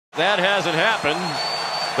That hasn't happened.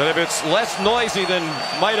 But if it's less noisy than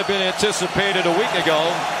might have been anticipated a week ago,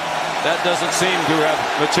 that doesn't seem to have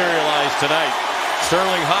materialized tonight.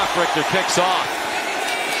 Sterling Hoffrichter kicks off.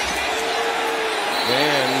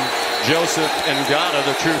 And Joseph Ngata,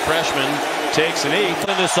 the true freshman, takes an knee.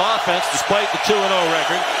 In this offense, despite the 2-0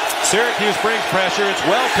 record, Syracuse brings pressure. It's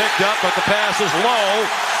well picked up, but the pass is low.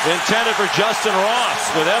 Intended for Justin Ross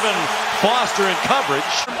with Evan Foster in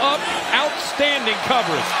coverage. Up, outstanding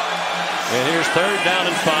coverage. And here's 3rd down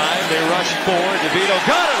and 5. They rush 4. DeVito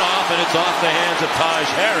got it off, and it's off the hands of Taj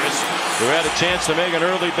Harris, who had a chance to make an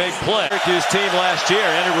early big play. Syracuse team last year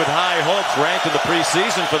entered with high hopes, ranked in the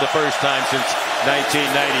preseason for the first time since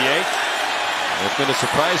 1998. It's been a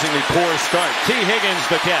surprisingly poor start. T. Higgins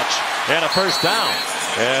the catch, and a first down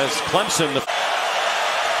as Clemson.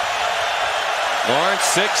 Lawrence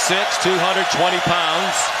 6'6", 220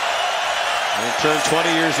 pounds. He turned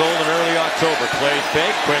 20 years old in early October. Played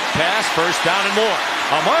fake, quick pass, first down and more.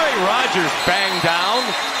 Amari Rogers banged down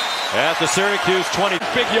at the Syracuse 20.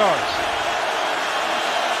 Big yards.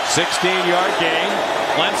 16-yard gain.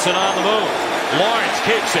 Clemson on the move. Lawrence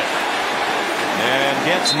keeps it and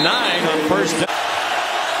gets 9 on first down.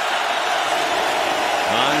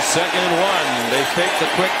 On 2nd and 1, they fake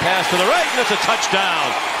the quick pass to the right, and it's a touchdown.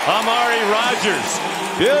 Amari Rogers.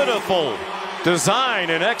 Beautiful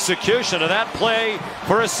design and execution of that play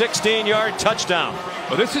for a 16-yard touchdown.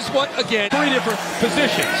 Well, this is what, again, 3 different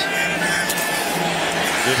positions.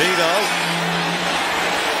 DeVito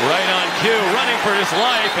right on cue, running for his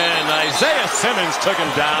life, and Isaiah Simmons took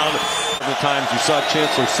him down. The times you saw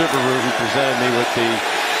Chancellor Siveru, who presented me with the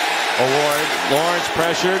award. Lawrence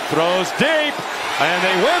pressured, throws deep, and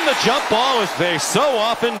they win the jump ball as they so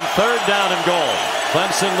often. 3rd down and goal.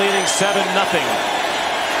 Clemson leading 7-0.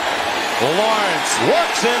 Lawrence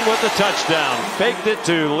walks in with the touchdown. Faked it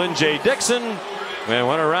to Lynn J. Dixon and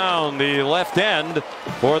went around the left end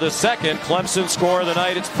for the second Clemson score of the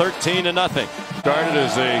night. It's 13-0. Started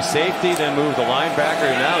as a safety, then moved the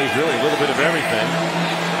linebacker, and now he's really a little bit of everything.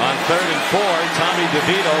 On 3rd and 4, Tommy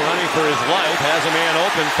DeVito running for his life, has a man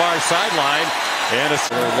open far sideline, and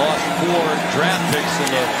lost 4 draft picks in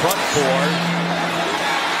the front 4.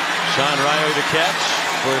 Sean Riley to catch.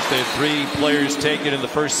 Of course, they had 3 players taken in the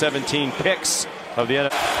first 17 picks of the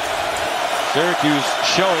NFL. Syracuse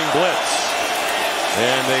showing blitz,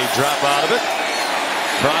 and they drop out of it.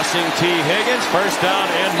 Crossing T. Higgins, first down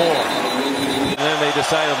and more. And then they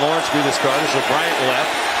decided Lawrence would be the starter, so Bryant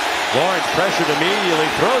left. Lawrence pressured immediately,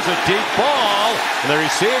 throws a deep ball, and the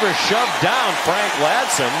receiver shoved down Frank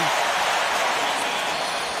Ladson.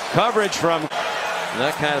 Coverage from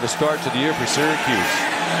that kind of a start to the year for Syracuse.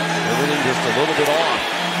 Everything just a little bit off.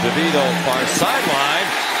 DeVito far sideline,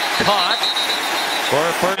 caught for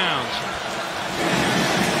a first down.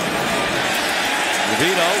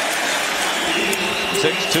 DeVito,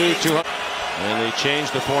 6'2", 200. And they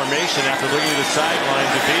changed the formation after looking at the sideline.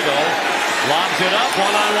 DeVito lobs it up,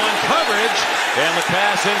 one-on-one coverage, and the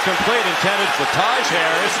pass incomplete, intended for Taj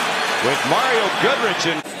Harris with Mario Goodrich.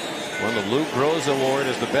 Won the Lou Groza Award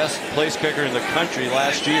as the best place kicker in the country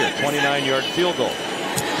last year. 29-yard field goal.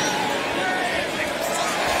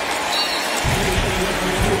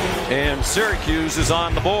 And Syracuse is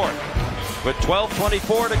on the board with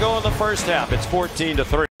 12:24 to go in the first half. It's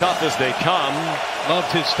 14-3. Tough as they come. Loved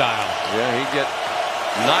his style. Yeah, he'd get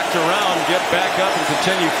knocked around, get back up, and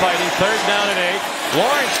continue fighting. 3rd down and 8.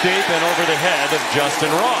 Lawrence deep and over the head of Justin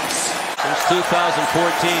Ross. Since 2014,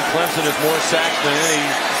 Clemson has more sacks than any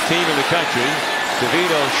team in the country.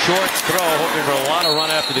 DeVito short throw, hoping for a lot of run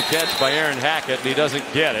after the catch by Aaron Hackett, and he doesn't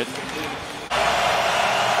get it.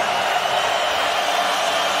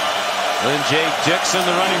 Lynn J. Dixon,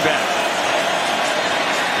 the running back.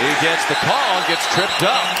 He gets the call, gets tripped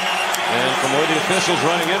up. And from where the officials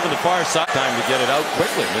running in from the far side, time to get it out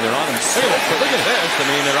quickly. I mean, they're on him so quick. Look at this. I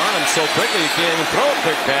mean, they're on him so quickly you can't even throw a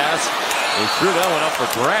quick pass. They threw that one up for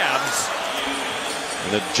grabs.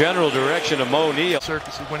 In the general direction of Mo Neal.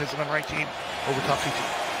 Syracuse win is an right team over top team.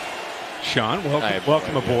 Sean,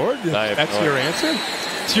 welcome aboard. That's your answer.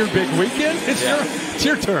 It's your big weekend. It's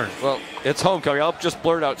your turn. Well, it's homecoming. I'll just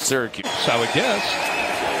blurt out Syracuse. I would guess.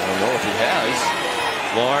 I don't know if he has.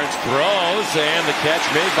 Lawrence throws, and the catch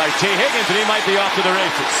made by T. Higgins, and he might be off to the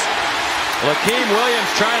races. Lakeem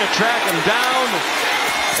Williams trying to track him down,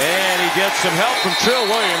 and he gets some help from Trill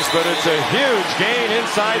Williams, but it's a huge gain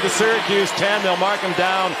inside the Syracuse 10. They'll mark him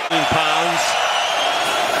down 15 pounds.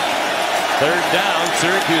 3rd down,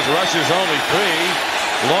 Syracuse rushes only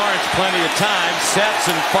 3. Lawrence plenty of time,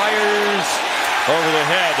 sets and fires over the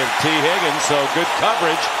head of T. Higgins, so good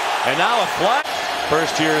coverage. And now a flag.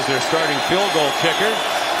 First year as their starting field goal kicker.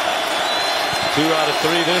 2 out of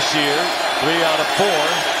 3 this year, 3 out of 4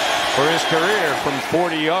 for his career from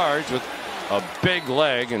 40 yards with a big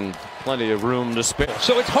leg and plenty of room to spare.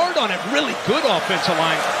 So it's hard on a really good offensive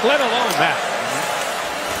line, let alone that.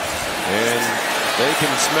 And they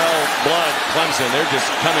can smell blood, Clemson. They're just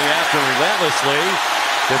coming after him relentlessly.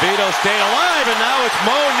 DeVito stayed alive, and now it's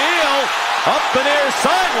Mo Neal up the near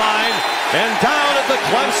sideline and down at the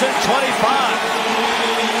Clemson 25.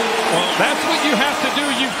 Well, that's what you have to do.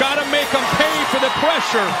 You've got to make them pay for the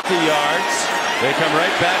pressure. The yards. They come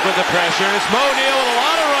right back with the pressure. It's Mo Neal with a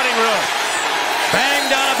lot of running room.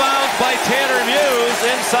 Banged out of bounds by Tanner Muse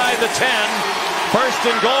inside the 10. First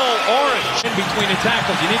and goal, Orange. In between the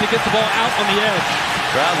tackles, you need to get the ball out on the edge.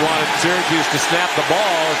 Crowd wanted Syracuse to snap the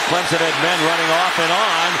ball as Clemson had men running off and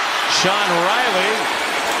on. Sean Riley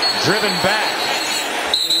driven back.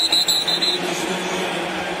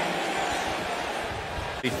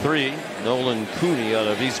 3. Nolan Cooney out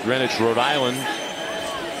of East Greenwich, Rhode Island,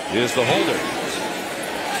 is the holder.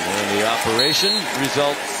 And the operation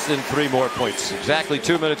results in 3 more points. Exactly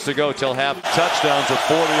 2 minutes to go till half. Touchdowns of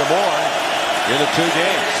 40 or more in the 2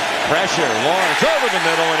 games. Pressure, Lawrence over the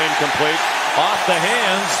middle and incomplete. Off the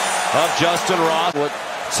hands of Justin Ross. What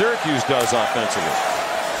Syracuse does offensively.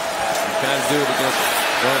 You kind of do it against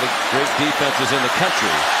one of the great defenses in the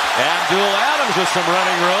country. Abdul Adams with some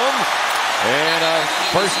running room. And a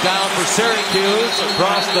first down for Syracuse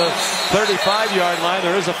across the 35-yard line.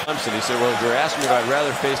 There is a Clemson. He said, well, if you're asking me if I'd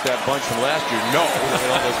rather face that bunch from last year, no.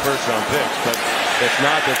 All those first-round picks. But it's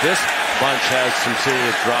not that this bunch has some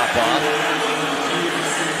serious drop-off.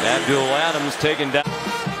 Abdul Adams taken down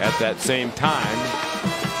at that same time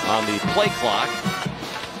on the play clock.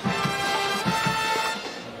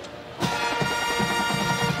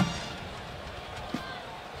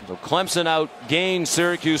 Clemson outgained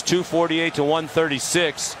Syracuse 248 to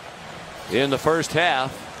 136 in the first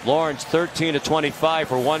half. Lawrence 13 to 25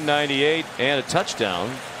 for 198 and a touchdown.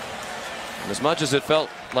 And as much as it felt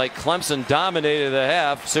like Clemson dominated the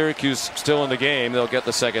half, Syracuse still in the game. They'll get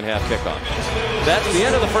the second half kickoff. That's the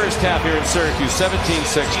end of the first half here in Syracuse.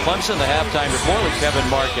 17-6 Clemson. The halftime report with Kevin,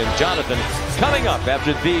 Mark, and Jonathan coming up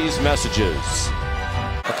after these messages.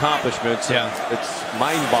 Accomplishments. Yeah. It's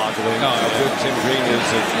mind-boggling how good Tim Green is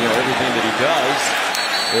at everything that he does.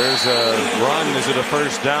 There's a run. Is it a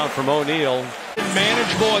first down from O'Neal?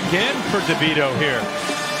 Manageable again for DeVito here.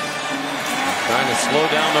 Trying to slow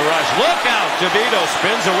down the rush. Look out! DeVito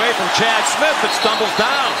spins away from Chad Smith but stumbles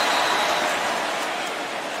down.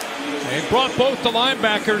 They brought both the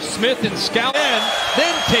linebackers, Smith and Scout, in.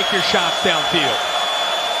 Then take your shots downfield.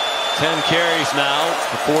 10 carries now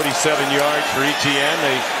for 47 yards for Etienne.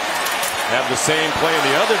 They have the same play in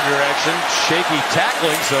the other direction. Shaky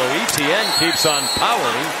tackling, so Etienne keeps on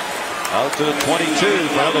powering out to the 22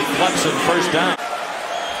 for another Clemson first down.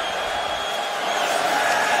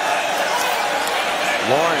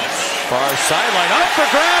 Lawrence, far sideline, up for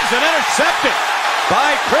grabs and intercepted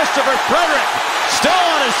by Christopher Frederick. Still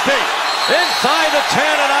on his feet, inside the 10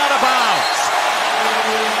 and out of bounds.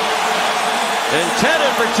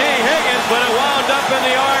 Intended for T. Higgins, but it wound up in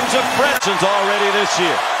the arms of Frederick already this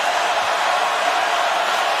year.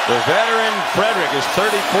 The veteran Frederick, his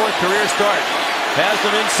 34th career start, has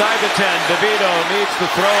them inside the 10. DeVito needs to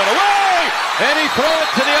throw it away, and he throws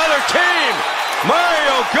it to the other team.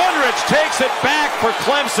 Mario Goodrich takes it back for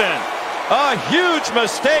Clemson. A huge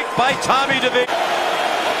mistake by Tommy DeVito.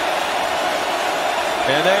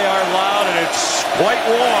 And they are loud, and it's quite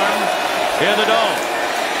warm in the dome.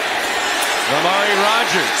 Amari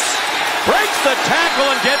Rogers breaks the tackle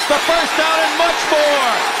and gets the first down and much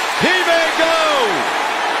more. He may go.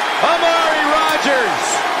 Amari Rogers.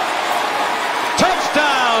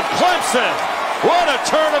 Touchdown, Clemson. What a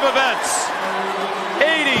turn of events.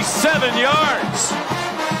 87 yards.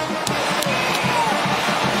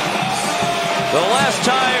 The last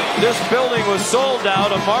time this building was sold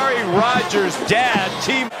out, Amari Rogers' dad,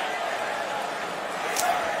 team.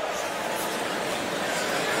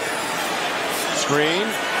 Screen.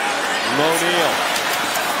 Mo Neal.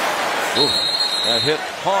 That hit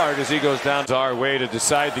hard as he goes down. Our way to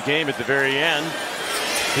decide the game at the very end.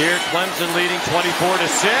 Here, Clemson leading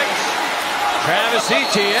 24-6. Travis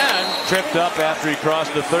Etienne tripped up after he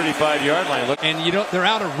crossed the 35-yard line. And they're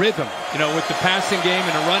out of rhythm, with the passing game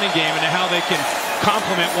and the running game, and how they can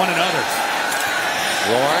complement one another.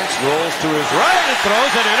 Lawrence rolls to his right and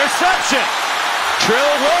throws an interception.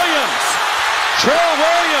 Trill Williams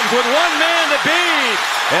with one man to beat,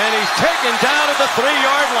 and he's taken down at the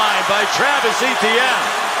 3-yard line by Travis Etienne.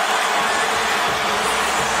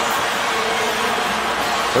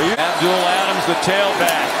 Abdul Adams, the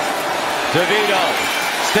tailback. DeVito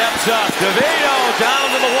steps up. DeVito down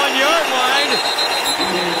to the 1-yard line,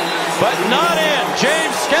 but not in.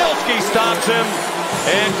 James Skalski stops him,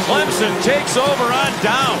 and Clemson takes over on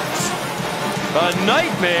downs. A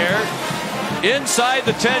nightmare inside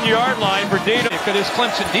the 10-yard line for Dino. For this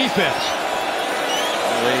Clemson defense.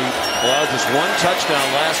 They allowed just one touchdown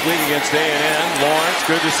last week against A&M. Lawrence,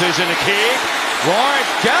 good decision to keep. Lawrence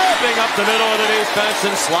galloping up the middle of the defense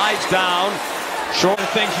and slides down. Short of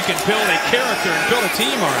things you can build a character and build a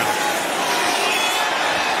team around.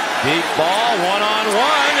 Deep ball,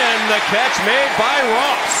 one-on-one, and the catch made by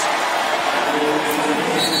Ross.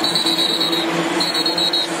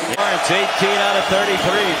 Lawrence, 18 out of 33,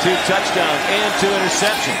 2 touchdowns and 2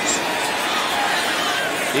 interceptions.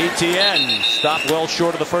 ETN stopped well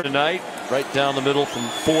short of the first tonight, right down the middle from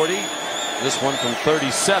 40. This one from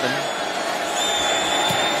 37.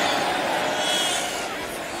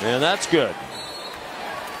 And that's good.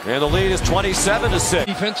 And the lead is 27-6.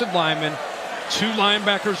 Defensive linemen, 2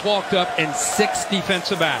 linebackers walked up, and 6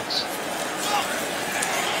 defensive backs.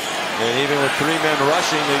 And even with 3 men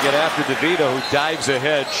rushing, they get after DeVito, who dives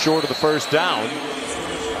ahead short of the first down.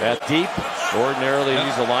 At deep, ordinarily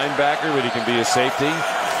he's a linebacker, but he can be a safety.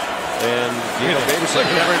 And Dino Babers,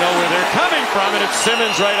 you never know where they're coming from, and it's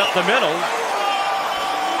Simmons right up the middle.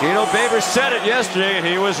 Dino Babers said it yesterday, and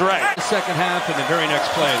he was right. The second half and the very next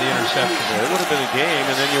play, the interception. It would have been a game,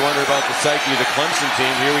 and then you wonder about the psyche of the Clemson team.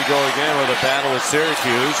 Here we go again with a battle with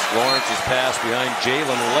Syracuse. Lawrence's pass behind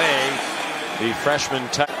Jalen Lay, the freshman.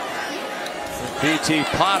 P.T.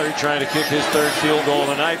 Potter trying to kick his 3rd field goal of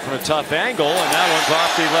the night from a tough angle, and that one's off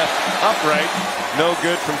the left upright. No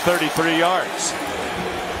good from 33 yards.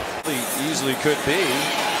 Easily could be.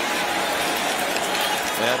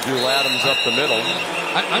 Abdul Adams up the middle.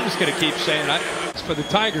 I'm just going to keep saying that for the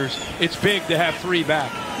Tigers, it's big to have 3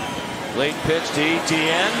 back. Late pitch to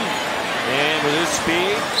ETN, and with his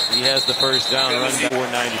speed, he has the first down, run back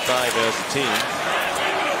 495 as a team.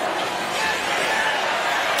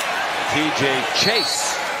 TJ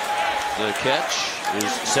Chase, the catch,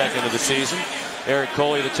 his 2nd of the season. Eric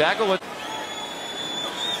Coley, the tackle.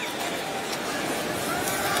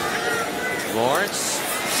 Lawrence,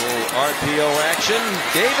 little RPO action.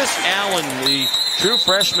 Davis Allen, the true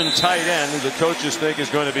freshman tight end, who the coaches think is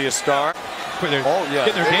going to be a star. They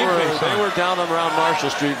were down around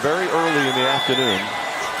Marshall Street very early in the afternoon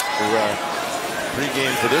for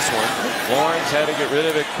pregame for this one. Lawrence had to get rid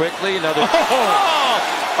of it quickly. Another.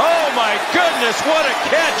 Oh my goodness! What a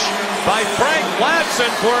catch by Frank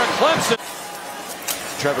Ladson for a Clemson.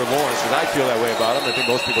 Trevor Lawrence, because I feel that way about him. I think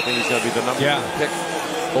most people think he's going to be the number 1 pick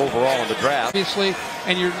overall in the draft. Obviously,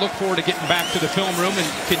 and you look forward to getting back to the film room and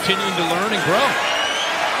continuing to learn and grow.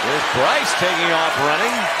 There's Bryce taking off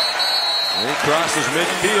running. And he crosses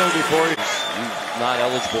midfield before he's not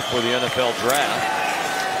eligible for the NFL draft.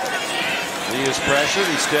 He is pressured.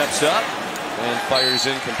 He steps up and fires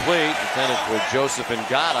incomplete. Intended for Joseph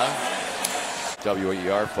Ngata.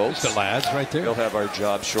 WER folks. The lads right there. They'll have our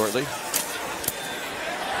job shortly.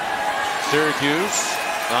 Syracuse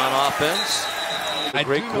on offense. The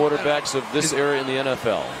great quarterbacks of this era in the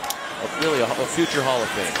NFL. Really a future Hall of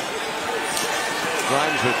Fame.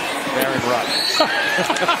 Rhymes with Aaron Rodgers.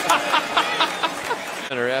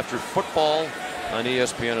 After football on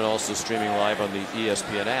ESPN and also streaming live on the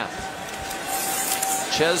ESPN app.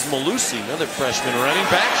 Chez Malusi, another freshman running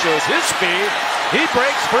back, shows his speed. He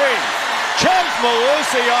breaks free. Chez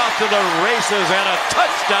Malusi off to the races and a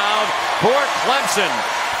touchdown for Clemson.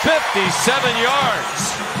 57 yards.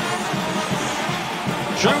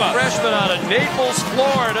 True freshman out of Naples,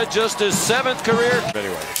 Florida, just his 7th career.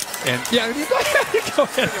 Anyway. And yeah, go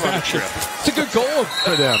ahead. It's a good goal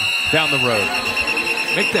for them down the road.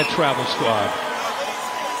 Make that travel squad.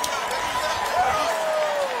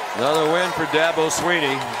 Another win for Dabo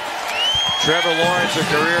Swinney. Trevor Lawrence, a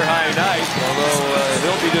career high night, although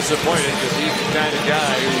he'll be disappointed because he's the kind of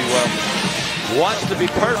guy who wants to be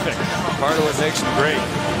perfect. Part of what makes him great.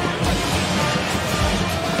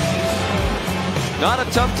 Not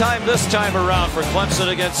a tough time this time around for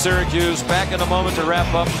Clemson against Syracuse. Back in a moment to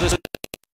wrap up this.